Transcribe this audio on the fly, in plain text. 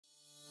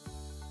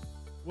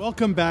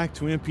Welcome back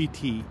to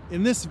MPT.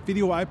 In this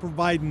video, I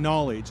provide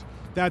knowledge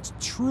that's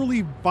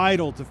truly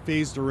vital to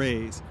phased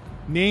arrays,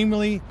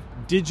 namely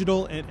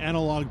digital and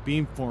analog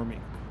beamforming.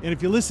 And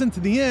if you listen to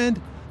the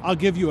end, I'll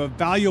give you a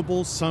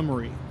valuable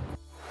summary.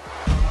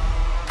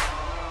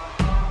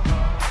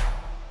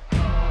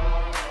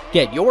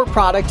 Get your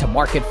product to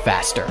market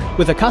faster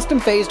with a custom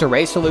phased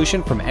array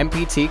solution from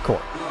MPT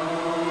Corp.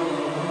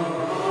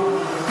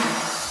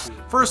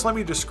 First, let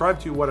me describe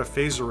to you what a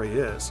phased array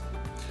is.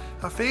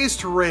 A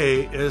phased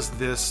array is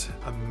this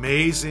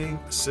amazing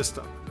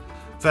system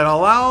that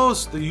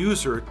allows the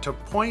user to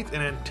point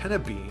an antenna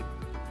beam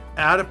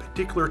at a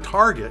particular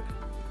target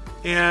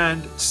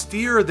and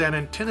steer that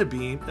antenna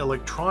beam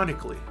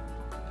electronically.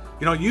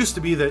 You know, it used to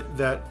be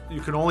that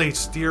you can only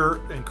steer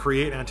and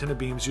create antenna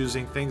beams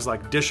using things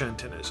like dish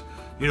antennas.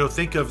 You know,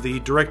 think of the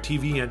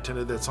DirecTV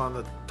antenna that's on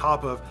the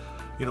top of,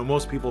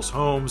 most people's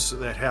homes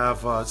that have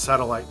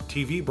satellite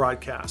TV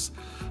broadcasts.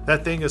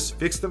 That thing is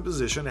fixed in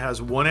position, it has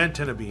one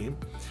antenna beam,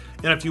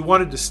 and if you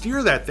wanted to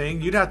steer that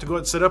thing, you'd have to go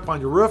and set up on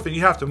your roof and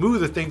you have to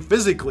move the thing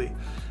physically.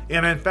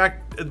 And in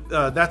fact,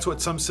 that's what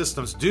some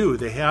systems do.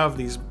 They have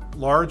these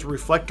large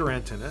reflector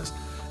antennas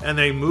and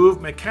they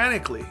move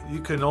mechanically. You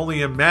can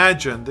only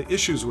imagine the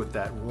issues with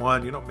that.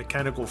 One,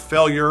 mechanical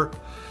failure.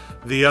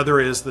 The other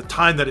is the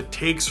time that it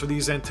takes for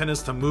these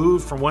antennas to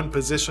move from one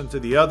position to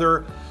the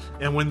other.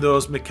 And when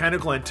those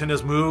mechanical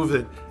antennas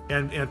move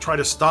and try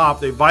to stop,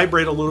 they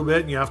vibrate a little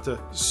bit and you have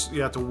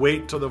to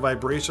wait till the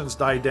vibrations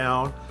die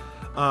down.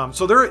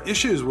 So there are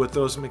issues with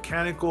those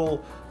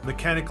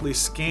mechanically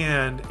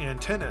scanned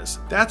antennas.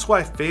 That's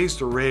why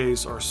phased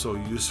arrays are so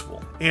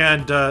useful.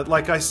 And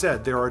like I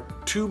said, there are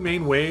two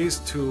main ways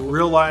to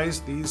realize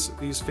these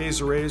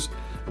phased arrays.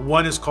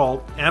 One is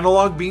called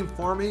analog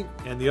beamforming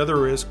and the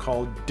other is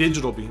called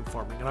digital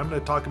beamforming. And I'm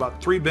going to talk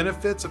about 3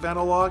 benefits of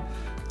analog,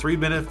 3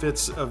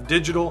 benefits of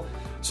digital.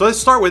 So let's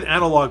start with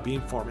analog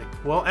beamforming.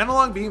 Well,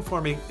 analog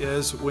beamforming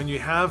is when you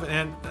have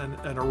an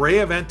array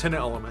of antenna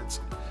elements,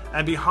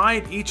 and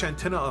behind each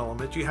antenna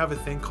element you have a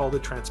thing called a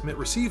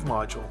transmit-receive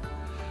module.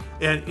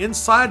 And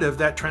inside of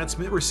that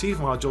transmit-receive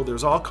module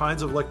there's all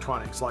kinds of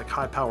electronics like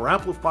high-power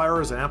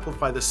amplifiers that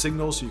amplify the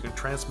signal so you can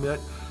transmit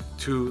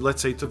to,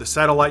 let's say, to the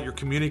satellite you're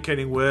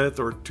communicating with,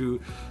 or to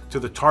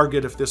the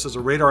target if this is a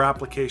radar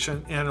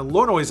application, and a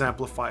low noise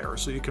amplifier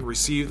so you can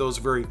receive those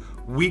very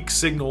weak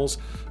signals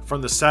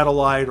from the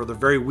satellite or the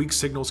very weak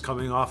signals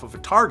coming off of a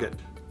target.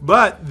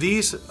 But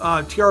these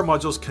TR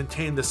modules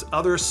contain this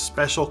other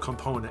special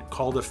component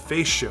called a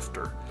phase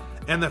shifter.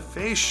 And the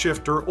phase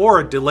shifter, or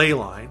a delay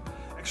line,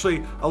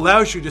 actually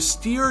allows you to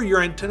steer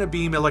your antenna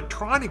beam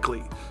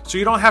electronically. So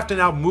you don't have to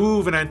now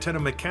move an antenna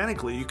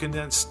mechanically. You can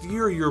then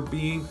steer your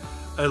beam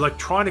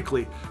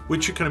electronically,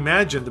 which you can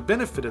imagine the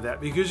benefit of that,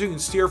 because you can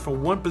steer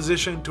from one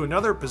position to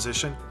another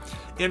position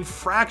in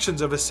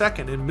fractions of a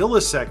second, in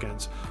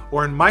milliseconds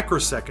or in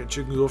microseconds.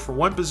 You can go from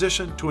one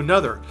position to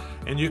another,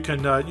 and you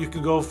can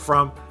go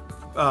from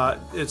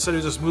instead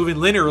of just moving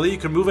linearly, you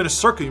can move in a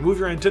circle. You move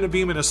your antenna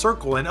beam in a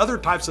circle, and other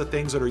types of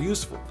things that are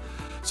useful.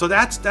 So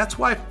that's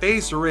why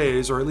phased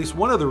arrays, or at least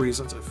one of the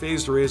reasons that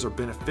phased arrays are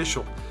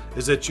beneficial,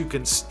 is that you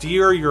can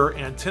steer your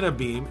antenna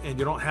beam and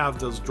you don't have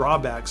those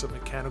drawbacks of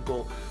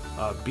mechanical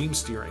beam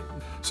steering.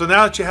 So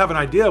now that you have an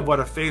idea of what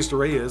a phased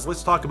array is,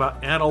 let's talk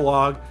about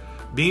analog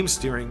beam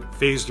steering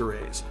phased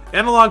arrays.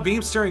 Analog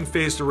beam steering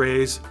phased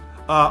arrays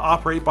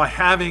operate by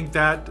having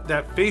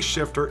that phase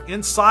shifter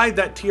inside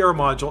that TR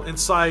module,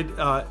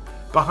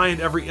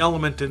 behind every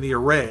element in the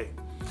array.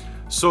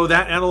 So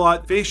that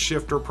analog phase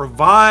shifter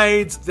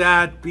provides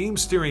that beam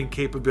steering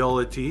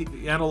capability.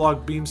 The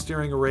analog beam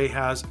steering array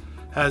has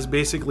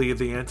basically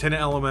the antenna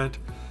element,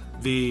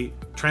 the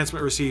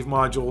transmit receive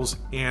modules,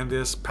 and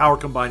this power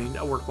combining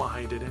network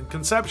behind it. And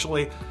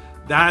conceptually,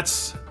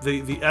 that's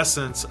the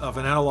essence of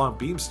an analog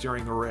beam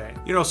steering array.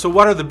 So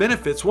what are the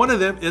benefits? One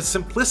of them is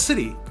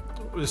simplicity.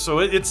 So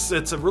it's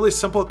a really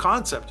simple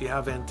concept. You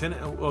have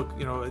antenna,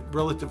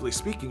 relatively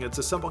speaking, it's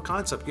a simple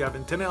concept. You have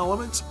antenna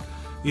elements,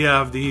 you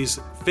have these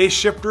phase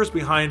shifters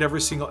behind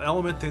every single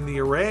element in the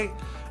array,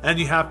 and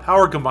you have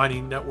power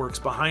combining networks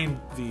behind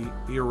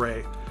the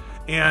array.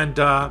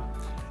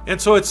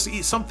 And so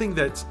it's something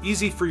that's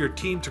easy for your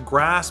team to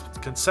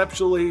grasp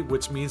conceptually,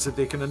 which means that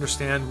they can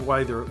understand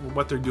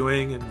what they're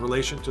doing in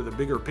relation to the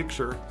bigger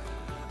picture.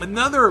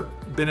 Another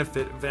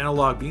benefit of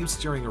analog beam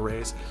steering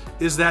arrays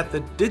is that the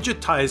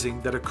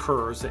digitizing that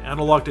occurs, the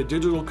analog to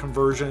digital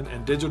conversion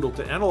and digital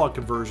to analog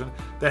conversion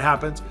that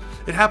happens,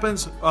 it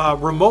happens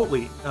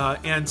remotely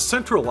and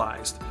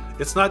centralized.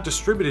 It's not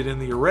distributed in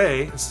the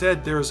array.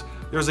 Instead, there's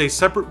a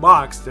separate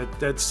box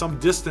that's some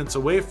distance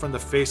away from the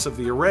face of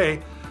the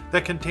array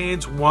that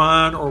contains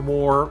one or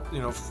more,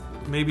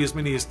 maybe as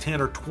many as 10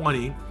 or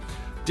 20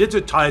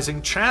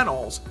 digitizing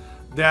channels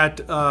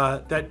that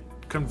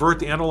convert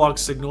the analog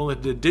signal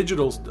into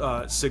digital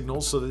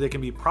signals so that they can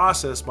be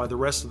processed by the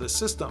rest of the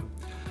system.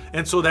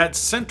 And so that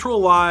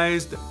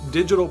centralized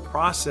digital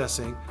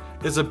processing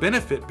is a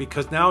benefit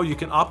because now you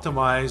can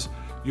optimize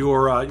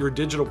your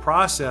digital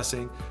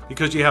processing,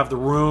 because you have the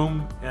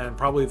room and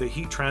probably the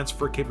heat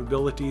transfer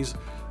capabilities,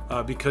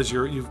 because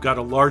you've got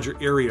a larger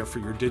area for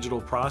your digital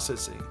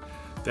processing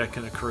that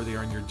can occur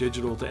there in your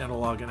digital to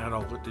analog and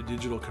analog to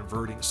digital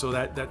converting. So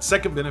that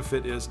second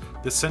benefit is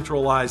the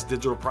centralized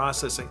digital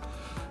processing.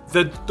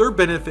 The third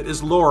benefit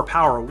is lower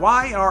power.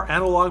 Why are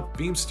analog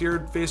beam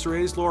steered phased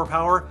arrays lower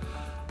power?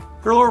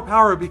 They're lower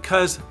power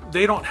because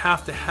they don't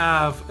have to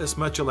have as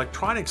much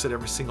electronics at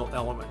every single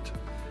element.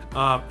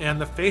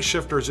 And the phase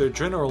shifters are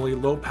generally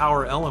low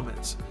power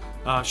elements.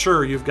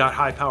 Sure, you've got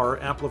high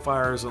power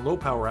amplifiers and low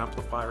power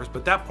amplifiers,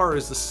 but that part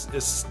is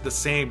the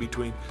same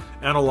between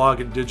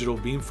analog and digital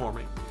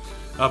beamforming.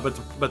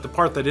 But the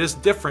part that is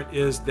different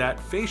is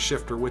that phase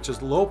shifter, which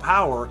is low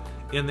power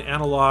in the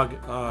analog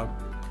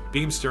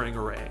beam steering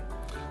array.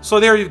 So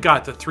there you've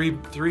got the three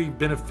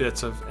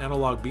benefits of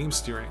analog beam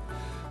steering.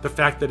 The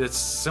fact that it's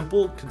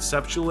simple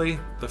conceptually,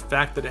 the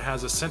fact that it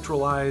has a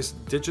centralized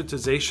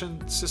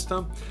digitization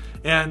system,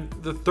 and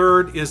the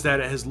third is that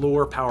it has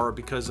lower power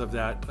because of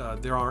that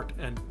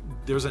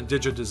there's a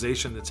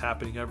digitization that's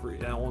happening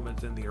every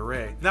element in the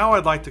array. Now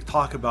I'd like to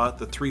talk about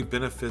the three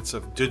benefits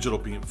of digital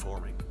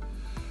beamforming.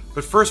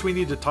 But first we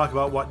need to talk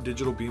about what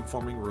digital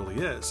beamforming really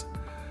is.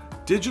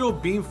 Digital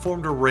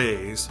beamformed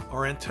arrays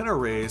are antenna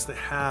arrays that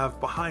have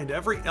behind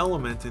every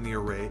element in the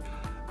array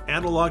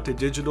analog to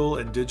digital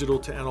and digital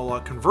to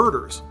analog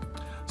converters.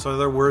 So in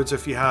other words,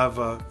 if you have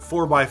a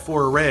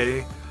 4x4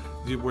 array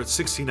with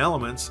 16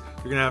 elements,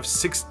 you're going to have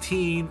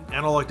 16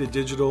 analog to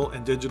digital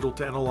and digital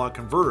to analog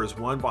converters,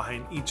 one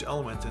behind each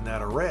element in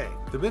that array.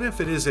 The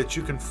benefit is that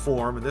you can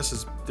form, and this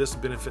is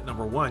benefit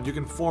number one, you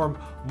can form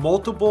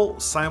multiple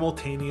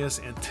simultaneous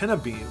antenna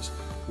beams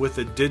with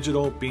a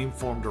digital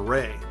beamformed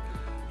array.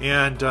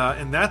 And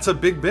that's a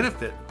big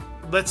benefit.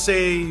 Let's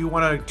say you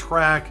want to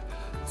track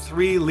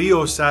 3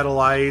 LEO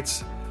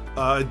satellites,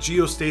 a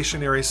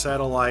geostationary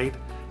satellite,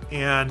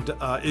 and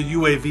a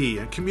UAV,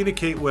 and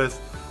communicate with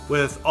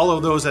all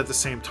of those at the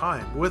same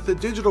time. With the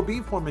digital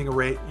beamforming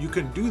array, you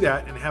can do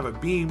that and have a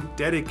beam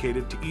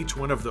dedicated to each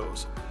one of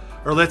those.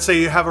 Or let's say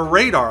you have a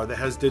radar that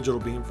has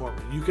digital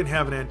beamforming. You can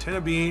have an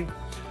antenna beam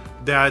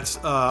that's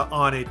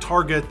on a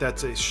target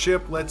that's a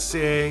ship, let's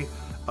say,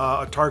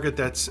 a target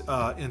that's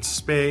in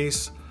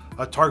space,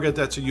 a target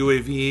that's a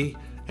UAV,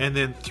 and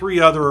then 3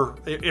 other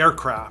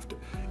aircraft.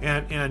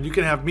 And you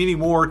can have many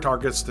more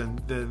targets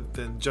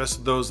than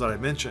just those that I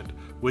mentioned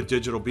with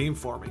digital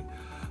beamforming.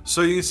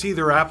 So you can see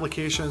there are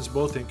applications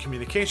both in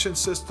communication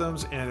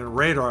systems and in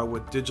radar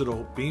with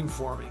digital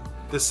beamforming.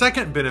 The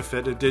second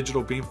benefit of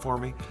digital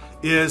beamforming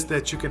is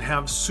that you can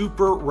have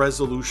super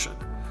resolution.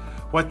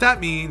 What that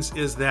means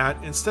is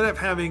that instead of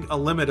having a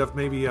limit of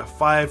maybe a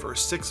 5 or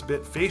 6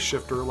 bit phase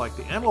shifter like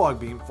the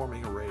analog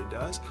beamforming array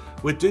does,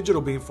 with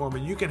digital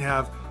beamforming you can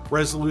have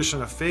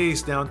resolution of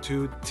phase down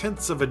to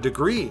tenths of a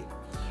degree.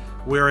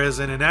 Whereas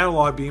in an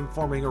analog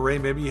beamforming array,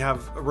 maybe you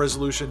have a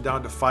resolution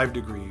down to 5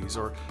 degrees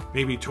or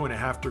maybe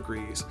 2.5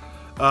 degrees.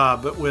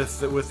 But with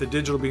the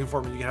digital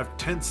beamforming, you can have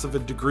tenths of a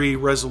degree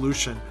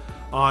resolution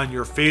on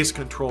your phase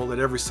control at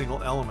every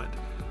single element.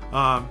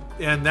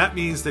 And that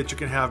means that you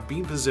can have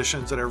beam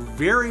positions that are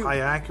very high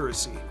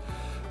accuracy.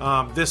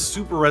 This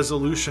super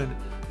resolution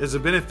is a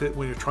benefit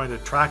when you're trying to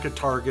track a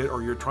target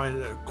or you're trying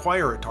to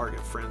acquire a target,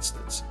 for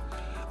instance.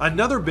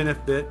 Another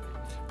benefit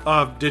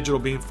of digital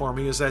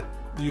beamforming is that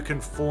you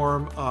can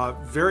form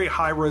very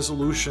high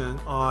resolution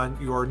on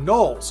your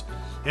nulls.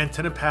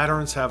 Antenna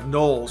patterns have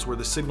nulls where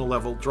the signal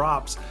level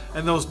drops,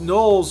 and those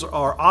nulls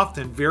are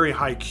often very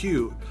high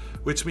Q,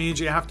 which means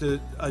you have to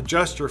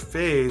adjust your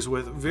phase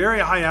with very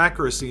high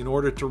accuracy in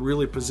order to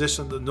really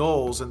position the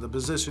nulls in the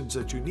positions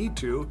that you need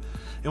to.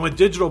 And with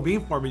digital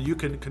beamforming, you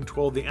can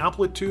control the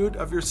amplitude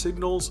of your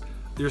signal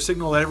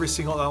at every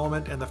single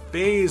element, and the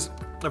phase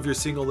of your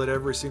signal at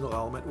every single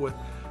element with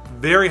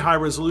very high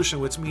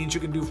resolution, which means you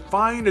can do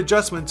fine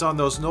adjustments on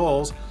those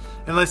nulls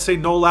and let's say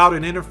null out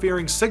an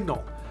interfering signal,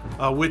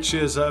 which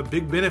is a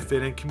big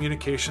benefit in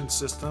communication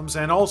systems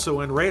and also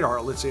in radar.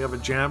 Let's say you have a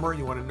jammer and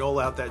you want to null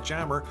out that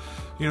jammer,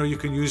 you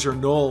can use your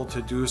null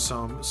to do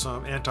some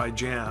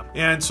anti-jam.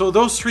 And so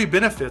those 3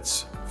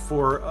 benefits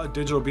for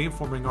digital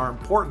beamforming are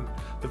important.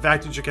 The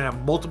fact that you can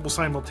have multiple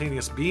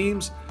simultaneous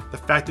beams, the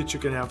fact that you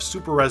can have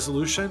super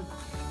resolution,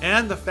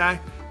 and the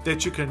fact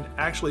that you can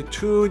actually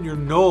tune your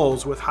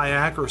nulls with high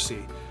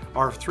accuracy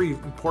are 3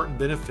 important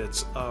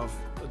benefits of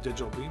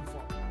digital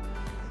beamforming.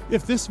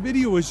 If this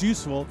video was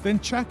useful, then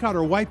check out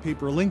our white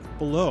paper linked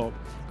below.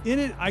 In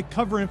it, I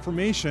cover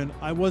information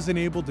I wasn't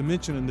able to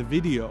mention in the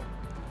video.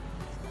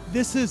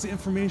 This is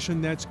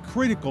information that's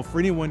critical for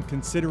anyone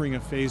considering a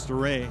phased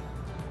array.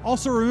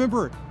 Also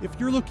remember, if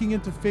you're looking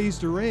into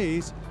phased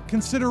arrays,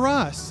 consider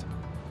us.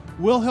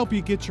 We'll help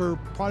you get your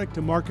product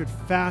to market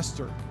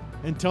faster.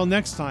 Until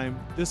next time,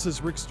 this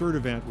is Rick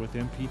Sturdivant with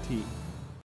MPT.